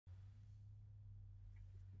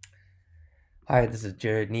Hi, this is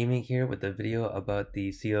Jared Nemi here with a video about the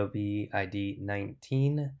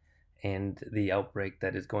COVID-19 and the outbreak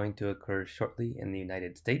that is going to occur shortly in the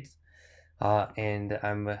United States. And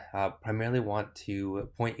I'm primarily want to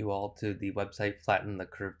point you all to the website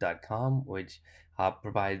flattenthecurve.com, which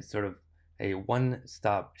provides sort of a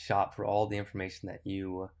one-stop shop for all the information that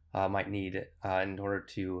you might need in order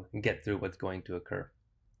to get through what's going to occur.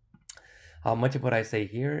 Much of what I say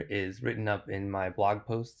here is written up in my blog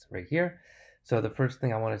posts right here. So the first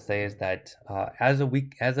thing I want to say is that as of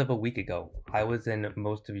a week ago, I was in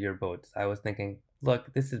most of your boats. I was thinking,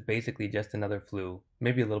 look, this is basically just another flu,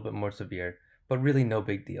 maybe a little bit more severe, but really no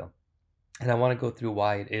big deal. And I want to go through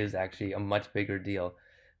why it is actually a much bigger deal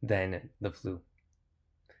than the flu.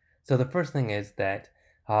 So the first thing is that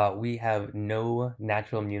we have no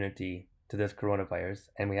natural immunity to this coronavirus,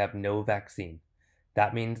 and we have no vaccine.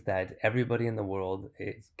 That means that everybody in the world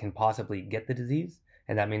can possibly get the disease,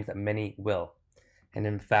 and that means that many will. And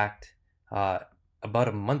in fact, about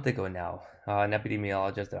a month ago now, an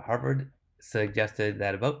epidemiologist at Harvard suggested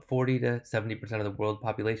that about 40 to 70% of the world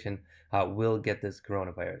population will get this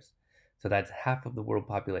coronavirus. So that's half of the world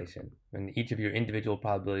population, and each of your individual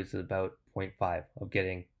probabilities is about 0.5 of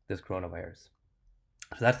getting this coronavirus.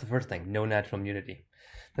 So that's the first thing, no natural immunity.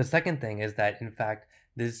 The second thing is that, in fact,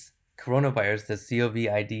 this coronavirus, the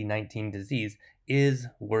COVID-19 disease, is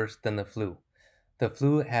worse than the flu. The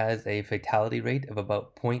flu has a fatality rate of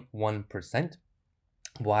about 0.1%,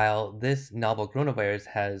 while this novel coronavirus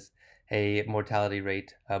has a mortality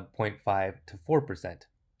rate of 0.5 to 4%.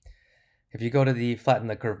 If you go to the Flatten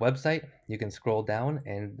the Curve website, you can scroll down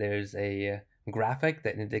and there's a graphic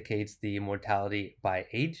that indicates the mortality by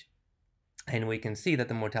age. And we can see that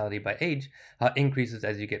the mortality by age increases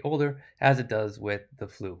as you get older, as it does with the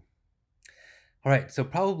flu. All right, so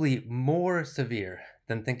probably more severe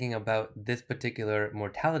than thinking about this particular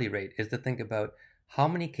mortality rate is to think about how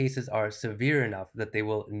many cases are severe enough that they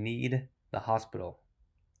will need the hospital.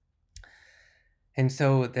 And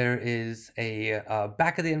so there is a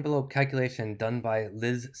back of the envelope calculation done by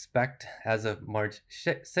Liz Specht as of March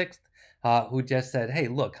 6th, who just said, hey,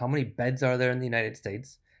 look, how many beds are there in the United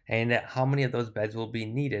States? And how many of those beds will be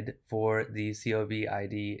needed for the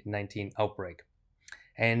COVID-19 outbreak?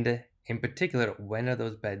 And in particular, when are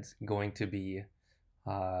those beds going to be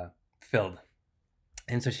filled?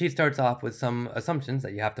 And so she starts off with some assumptions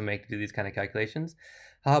that you have to make to do these kind of calculations.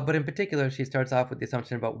 But in particular, she starts off with the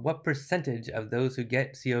assumption about what percentage of those who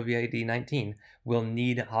get COVID-19 will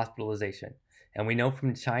need hospitalization. And we know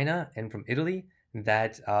from China and from Italy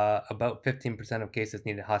that about 15% of cases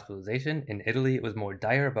needed hospitalization. In Italy, it was more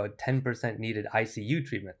dire, about 10% needed ICU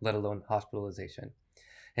treatment, let alone hospitalization.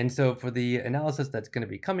 And so for the analysis that's going to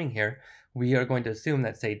be coming here, we are going to assume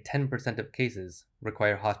that, say, 10% of cases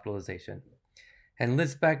require hospitalization. And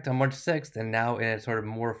Liz Specht on March 6th, and now in a sort of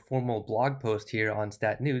more formal blog post here on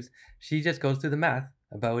Stat News, she just goes through the math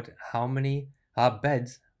about how many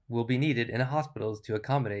beds will be needed in hospitals to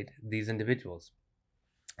accommodate these individuals.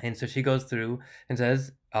 And so she goes through and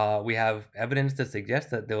says, we have evidence to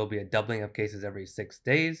suggest that there will be a doubling of cases every 6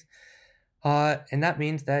 days. And that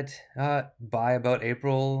means that by about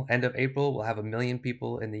April, end of April, we'll have 1 million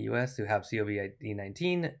people in the US who have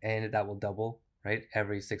COVID-19, and that will double, right,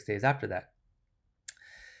 every 6 days after that.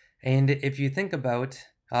 And if you think about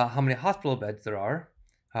how many hospital beds there are,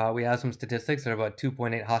 we have some statistics. There are about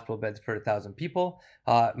 2.8 hospital beds per 1,000 people.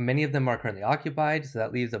 Many of them are currently occupied, so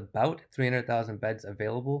that leaves about 300,000 beds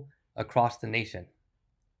available across the nation.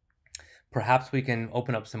 Perhaps we can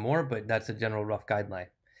open up some more, but that's a general rough guideline.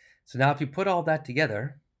 So now if you put all that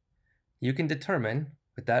together, you can determine,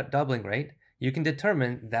 with that doubling rate, you can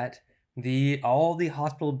determine that all the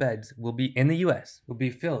hospital beds will be in the US, will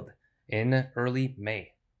be filled in early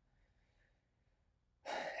May.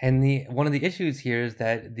 And one of the issues here is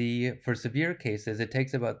that for severe cases, it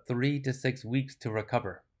takes about 3 to 6 weeks to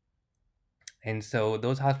recover. And so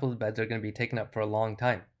those hospital beds are going to be taken up for a long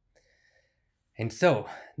time. And so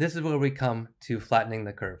this is where we come to flattening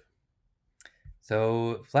the curve.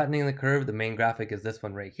 So flattening the curve, the main graphic is this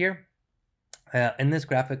one right here. In this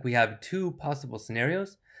graphic, we have two possible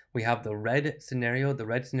scenarios. We have the red scenario. The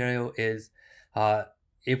red scenario is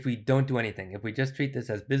if we don't do anything, if we just treat this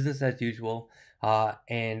as business as usual,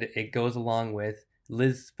 and it goes along with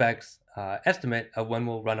Liz Specht's estimate of when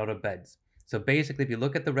we'll run out of beds. So basically, if you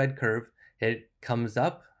look at the red curve, it comes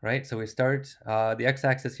up, right? So we start, the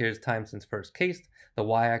x-axis here is time since first case. The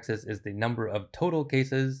y-axis is the number of total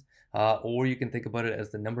cases, or you can think about it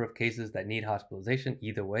as the number of cases that need hospitalization.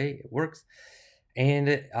 Either way, it works.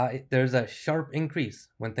 And there's a sharp increase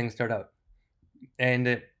when things start out.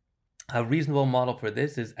 And A reasonable model for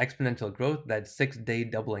this is exponential growth, that 6-day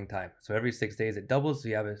doubling time. So every 6 days it doubles, so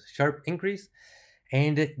you have a sharp increase.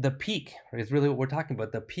 And the peak is really what we're talking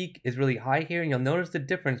about. The peak is really high here, and you'll notice the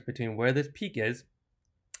difference between where this peak is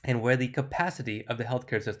and where the capacity of the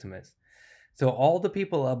healthcare system is. So all the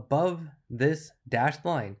people above this dashed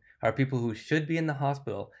line are people who should be in the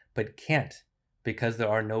hospital but can't because there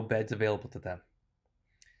are no beds available to them.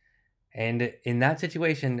 And in that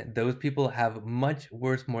situation, those people have much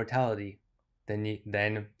worse mortality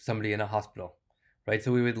than somebody in a hospital, right?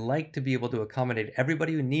 So we would like to be able to accommodate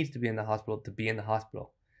everybody who needs to be in the hospital to be in the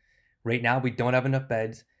hospital. Right now, we don't have enough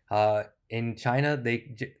beds. In China,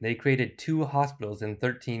 they created 2 hospitals in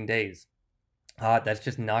 13 days. That's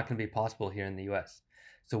just not going to be possible here in the US.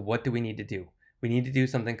 So what do we need to do? We need to do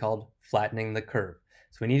something called flattening the curve.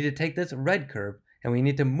 So we need to take this red curve and we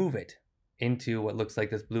need to move it into what looks like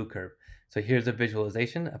this blue curve. So here's a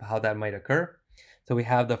visualization of how that might occur. So we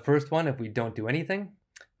have the first one if we don't do anything.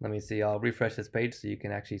 Let me see, I'll refresh this page so you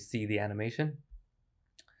can actually see the animation.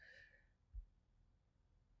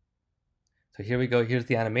 So here we go, here's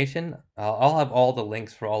the animation. I'll have all the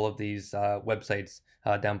links for all of these websites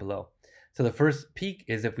down below. So the first peak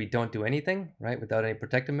is if we don't do anything, right, without any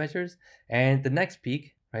protective measures. And the next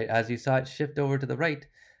peak, right, as you saw it shift over to the right,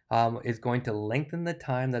 is going to lengthen the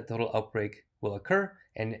time that total outbreak will occur.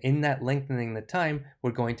 And in that lengthening the time,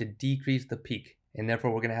 we're going to decrease the peak. And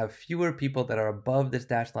therefore, we're going to have fewer people that are above this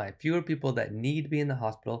dashed line, fewer people that need to be in the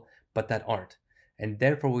hospital, but that aren't. And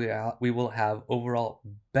therefore, we will have overall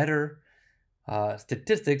better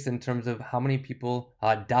statistics in terms of how many people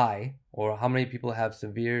die or how many people have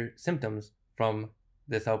severe symptoms from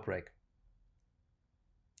this outbreak.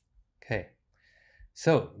 Okay,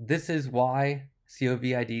 so this is why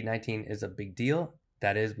COVID-19 is a big deal.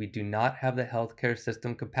 That is, we do not have the healthcare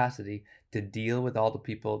system capacity to deal with all the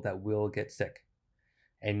people that will get sick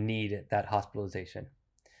and need that hospitalization.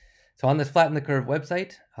 So on this Flatten the Curve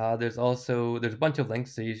website, there's a bunch of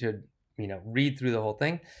links, so you should read through the whole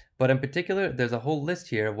thing. But in particular, there's a whole list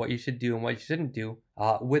here of what you should do and what you shouldn't do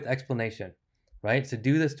with explanation, right? So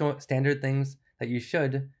do the standard things that you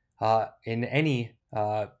should in any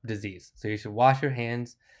disease. So you should wash your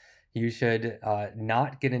hands. You should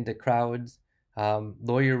not get into crowds.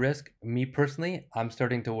 Lower your risk. Me personally, I'm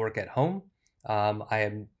starting to work at home. I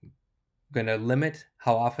am going to limit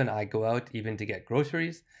how often I go out even to get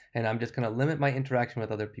groceries. And I'm just going to limit my interaction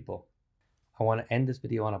with other people. I want to end this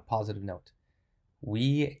video on a positive note.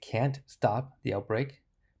 We can't stop the outbreak,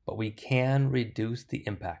 but we can reduce the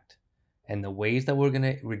impact. And the ways that we're going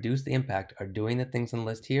to reduce the impact are doing the things on the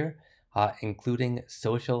list here, including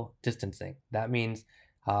social distancing. That means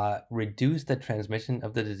reduce the transmission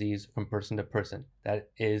of the disease from person to person. That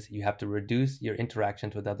is, you have to reduce your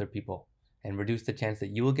interactions with other people and reduce the chance that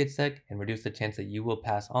you will get sick and reduce the chance that you will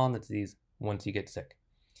pass on the disease once you get sick.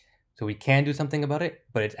 So we can do something about it,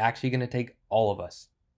 but it's actually going to take all of us.